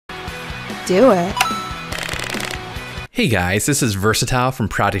do it. Hey guys, this is Versatile from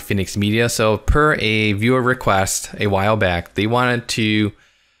Project Phoenix Media. So per a viewer request a while back, they wanted to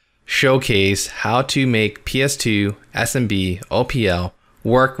showcase how to make PS2, SMB, OPL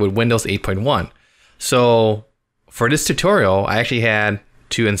work with Windows 8.1. So for this tutorial, I actually had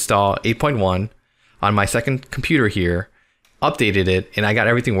to install 8.1 on my second computer here, updated it, and I got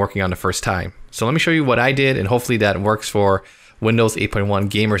everything working on the first time. So let me show you what I did, and hopefully that works for Windows 8.1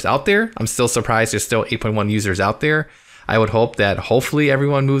 gamers out there. I'm still surprised there's still 8.1 users out there. I would hope that hopefully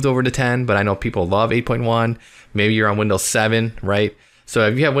everyone moved over to 10, but I know people love 8.1. Maybe you're on Windows 7, right? So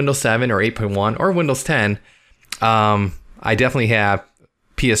if you have Windows 7 or 8.1 or Windows 10, I definitely have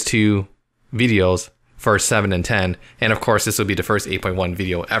PS2 videos for 7 and 10. And of course, this will be the first 8.1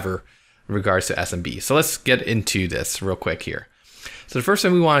 video ever in regards to SMB. So let's get into this real quick here. So the first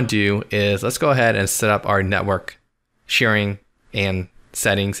thing we want to do is let's go ahead and set up our network sharing and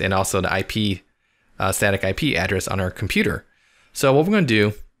settings, and also the IP, static IP address on our computer. So what we're going to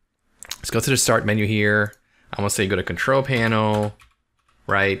do is go to the start menu here. I'm going to say go to control panel,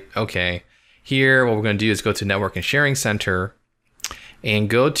 right? Okay. Here, what we're going to do is go to network and sharing center and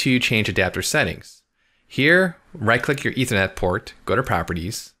go to change adapter settings. Here, right click your Ethernet port, go to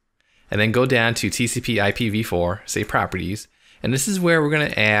properties, and then go down to TCP IPv4, say properties. And this is where we're going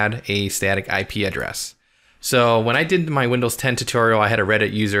to add a static IP address. So when I did my Windows 10 tutorial, I had a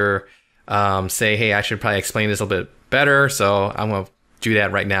Reddit user say, hey, I should probably explain this a little bit better. So I'm going to do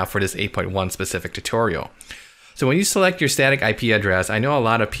that right now for this 8.1 specific tutorial. So when you select your static IP address, I know a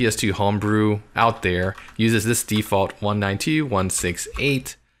lot of PS2 homebrew out there uses this default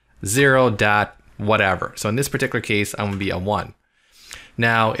 192.168.0. whatever. So in this particular case, I'm going to be a 1.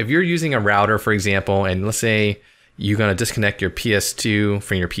 Now, if you're using a router, for example, and let's say you're going to disconnect your PS2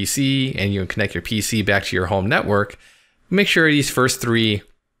 from your PC and you connect your PC back to your home network, make sure these first 3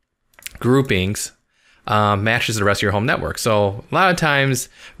 groupings matches the rest of your home network. So a lot of times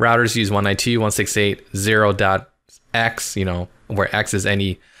routers use 192.168.0.x, you know, where X is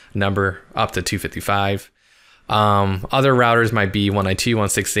any number up to 255. Other routers might be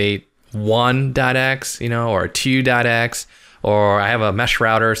 192.168.1.x, you know, or 2.x, or I have a mesh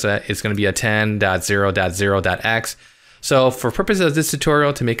router, so it's going to be a 10.0.0.x. So for purposes of this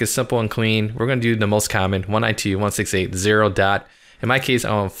tutorial, to make it simple and clean, we're going to do the most common 192.168.0. In my case,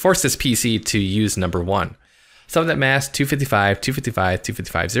 I'll force this PC to use number 1. Subnet mask 255, 255,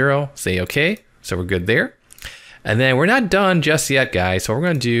 255.0. Say OK. So we're good there. And then we're not done just yet, guys. So what we're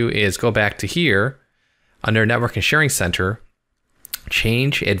going to do is go back to here under Network and Sharing Center,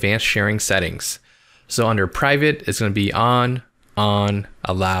 change advanced sharing settings. So under private, it's going to be on,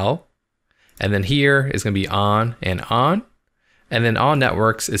 allow. And then here is going to be on. And then all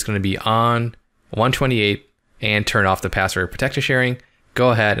networks is going to be on 128 and turn off the password protected sharing.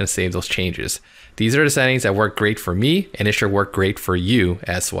 Go ahead and save those changes. These are the settings that work great for me, and it should work great for you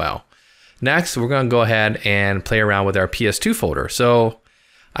as well. Next, we're going to go ahead and play around with our PS2 folder. So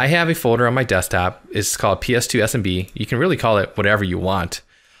I have a folder on my desktop. It's called PS2 SMB. You can really call it whatever you want.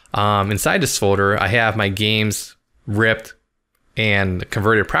 Inside this folder, I have my games ripped and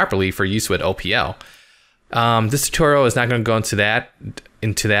converted properly for use with OPL. This tutorial is not going to go into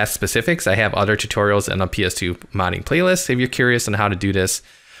that specifics. I have other tutorials in a PS2 modding playlist if you're curious on how to do this.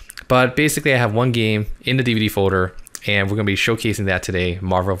 But basically, I have one game in the DVD folder, and we're going to be showcasing that today,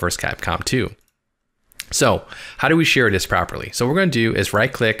 Marvel vs. Capcom 2. So how do we share this properly? So what we're going to do is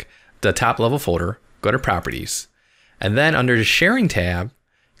right click the top level folder, go to properties, and then under the sharing tab,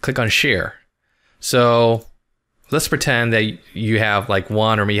 click on share. So let's pretend that you have like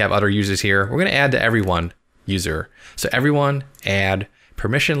 1 or maybe you have other users here. We're going to add to everyone user. So everyone add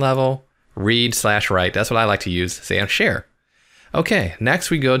permission level, read/write. That's what I like to use. Say on share. Okay,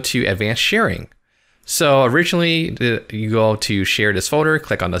 next we go to advanced sharing. So originally you go to share this folder,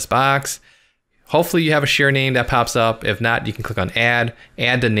 click on this box. Hopefully you have a share name that pops up. If not, you can click on add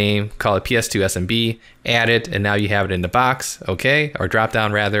the name, call it PS2 SMB, add it, and now you have it in the box, okay, or drop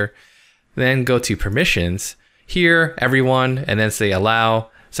down rather. Then go to permissions. Here, everyone, and then say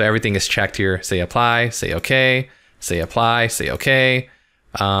allow. So everything is checked here. Say apply, say okay, say apply, say okay.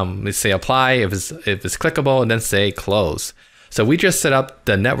 Let's say apply if it's clickable, and then say close. So we just set up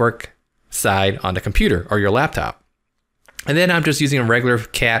the network side on the computer or your laptop. And then I'm just using a regular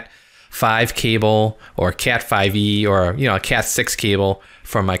Cat5 cable or Cat5e or a Cat6 cable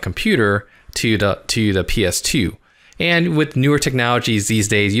from my computer to the PS2. And with newer technologies these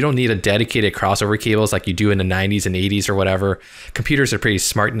days, you don't need a dedicated crossover cables like you do in the 90s and 80s or whatever. Computers are pretty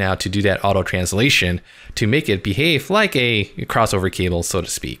smart now to do that auto translation to make it behave like a crossover cable, so to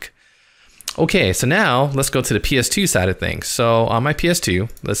speak. Okay, so now let's go to the PS2 side of things. So on my PS2,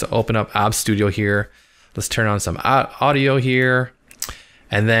 let's open up OBS Studio here. Let's turn on some audio here.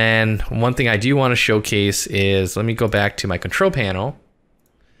 And then one thing I do want to showcase is, let me go back to my control panel.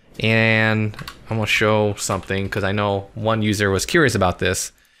 And I'm going to show something because I know one user was curious about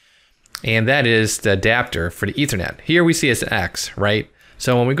this. And that is the adapter for the Ethernet. Here we see it's an X, right?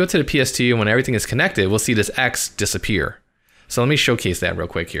 So when we go to the PS2, when everything is connected, we'll see this X disappear. So let me showcase that real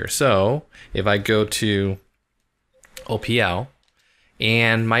quick here. So if I go to OPL,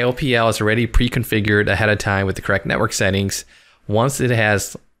 and my OPL is already pre-configured ahead of time with the correct network settings, once it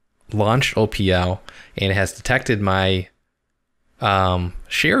has launched OPL and it has detected my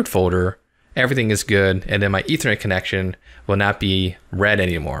shared folder, everything is good, and then my Ethernet connection will not be red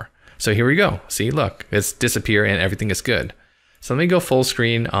anymore. So here we go. See, look, it's disappeared and everything is good. So let me go full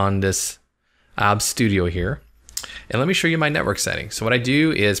screen on this OBS Studio here, and let me show you my network settings. So what I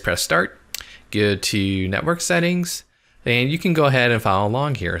do is press start, go to network settings, and you can go ahead and follow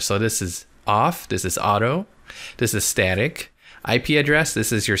along here. So this is off, this is auto, this is static. IP address,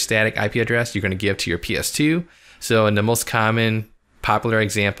 this is your static IP address you're going to give to your PS2. So in the most common popular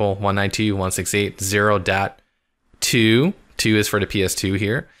example, 192.168.0.2, 2 is for the PS2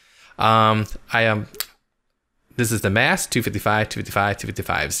 here. This is the mask,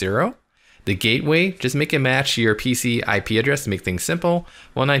 255.255.255.0. The gateway, just make it match your PC IP address to make things simple,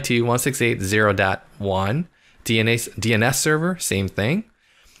 192.168.0.1. DNS server, same thing.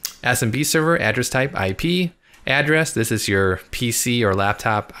 SMB server, address type, IP. Address, this is your PC or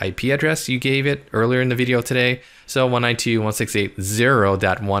laptop IP address you gave it earlier in the video today. So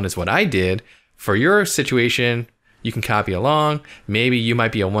 192.168.0.1 is what I did. For your situation, you can copy along. Maybe you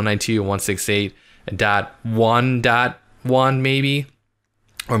might be a 192.168.1.1 maybe.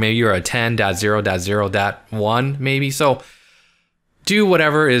 Or maybe you're a 10.0.0.1 maybe. So do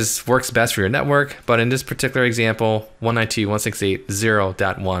whatever works best for your network. But in this particular example,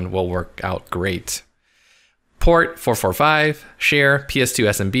 192.168.0.1 will work out great. Port 445, share, PS2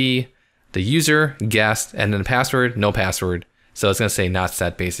 SMB, the user, guest, and then the password, no password. So it's going to say not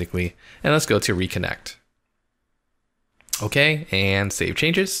set basically. And let's go to reconnect. Okay, and save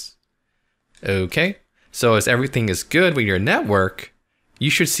changes. Okay, so as everything is good with your network, you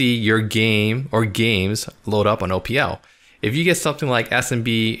should see your game or games load up on OPL. If you get something like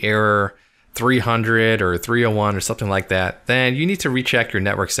SMB error 300 or 301 or something like that, then you need to recheck your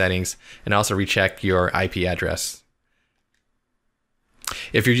network settings and also recheck your IP address.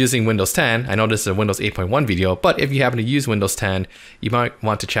 If you're using Windows 10, I know this is a Windows 8.1 video, but if you happen to use Windows 10, you might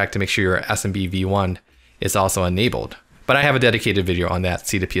want to check to make sure your SMB v1 is also enabled. But I have a dedicated video on that.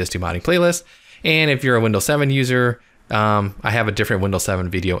 See the PS2 modding playlist. And if you're a Windows 7 user, I have a different Windows 7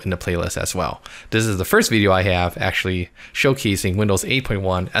 video in the playlist as well. This is the first video I have actually showcasing Windows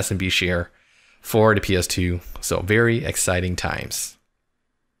 8.1 SMB share for the PS2. So very exciting times.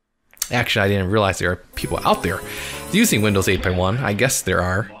 Actually, I didn't realize there are people out there using Windows 8.1. I guess there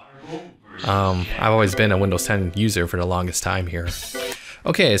are. I've always been a Windows 10 user for the longest time here.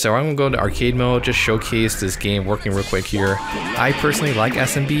 Okay, so I'm gonna go to arcade mode, just showcase this game working real quick here. I personally like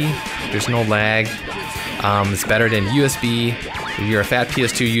SMB. There's no lag. It's better than USB. If you're a fat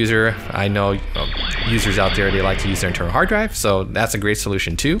PS2 user, I know users out there, they like to use their internal hard drive, so that's a great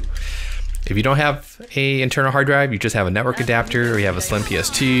solution too. If you don't have an internal hard drive, you just have a network adapter, or you have a slim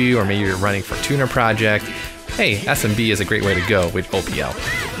PS2, or maybe you're running for a tuner project, hey, SMB is a great way to go with OPL.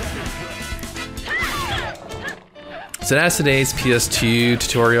 So that's today's PS2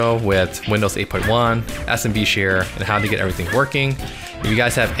 tutorial with Windows 8.1, SMB share, and how to get everything working. If you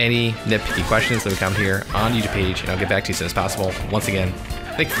guys have any nitpicky questions, let me comment here on the YouTube page, and I'll get back to you as soon as possible. Once again,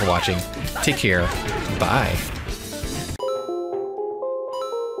 thank you for watching. Take care. Bye.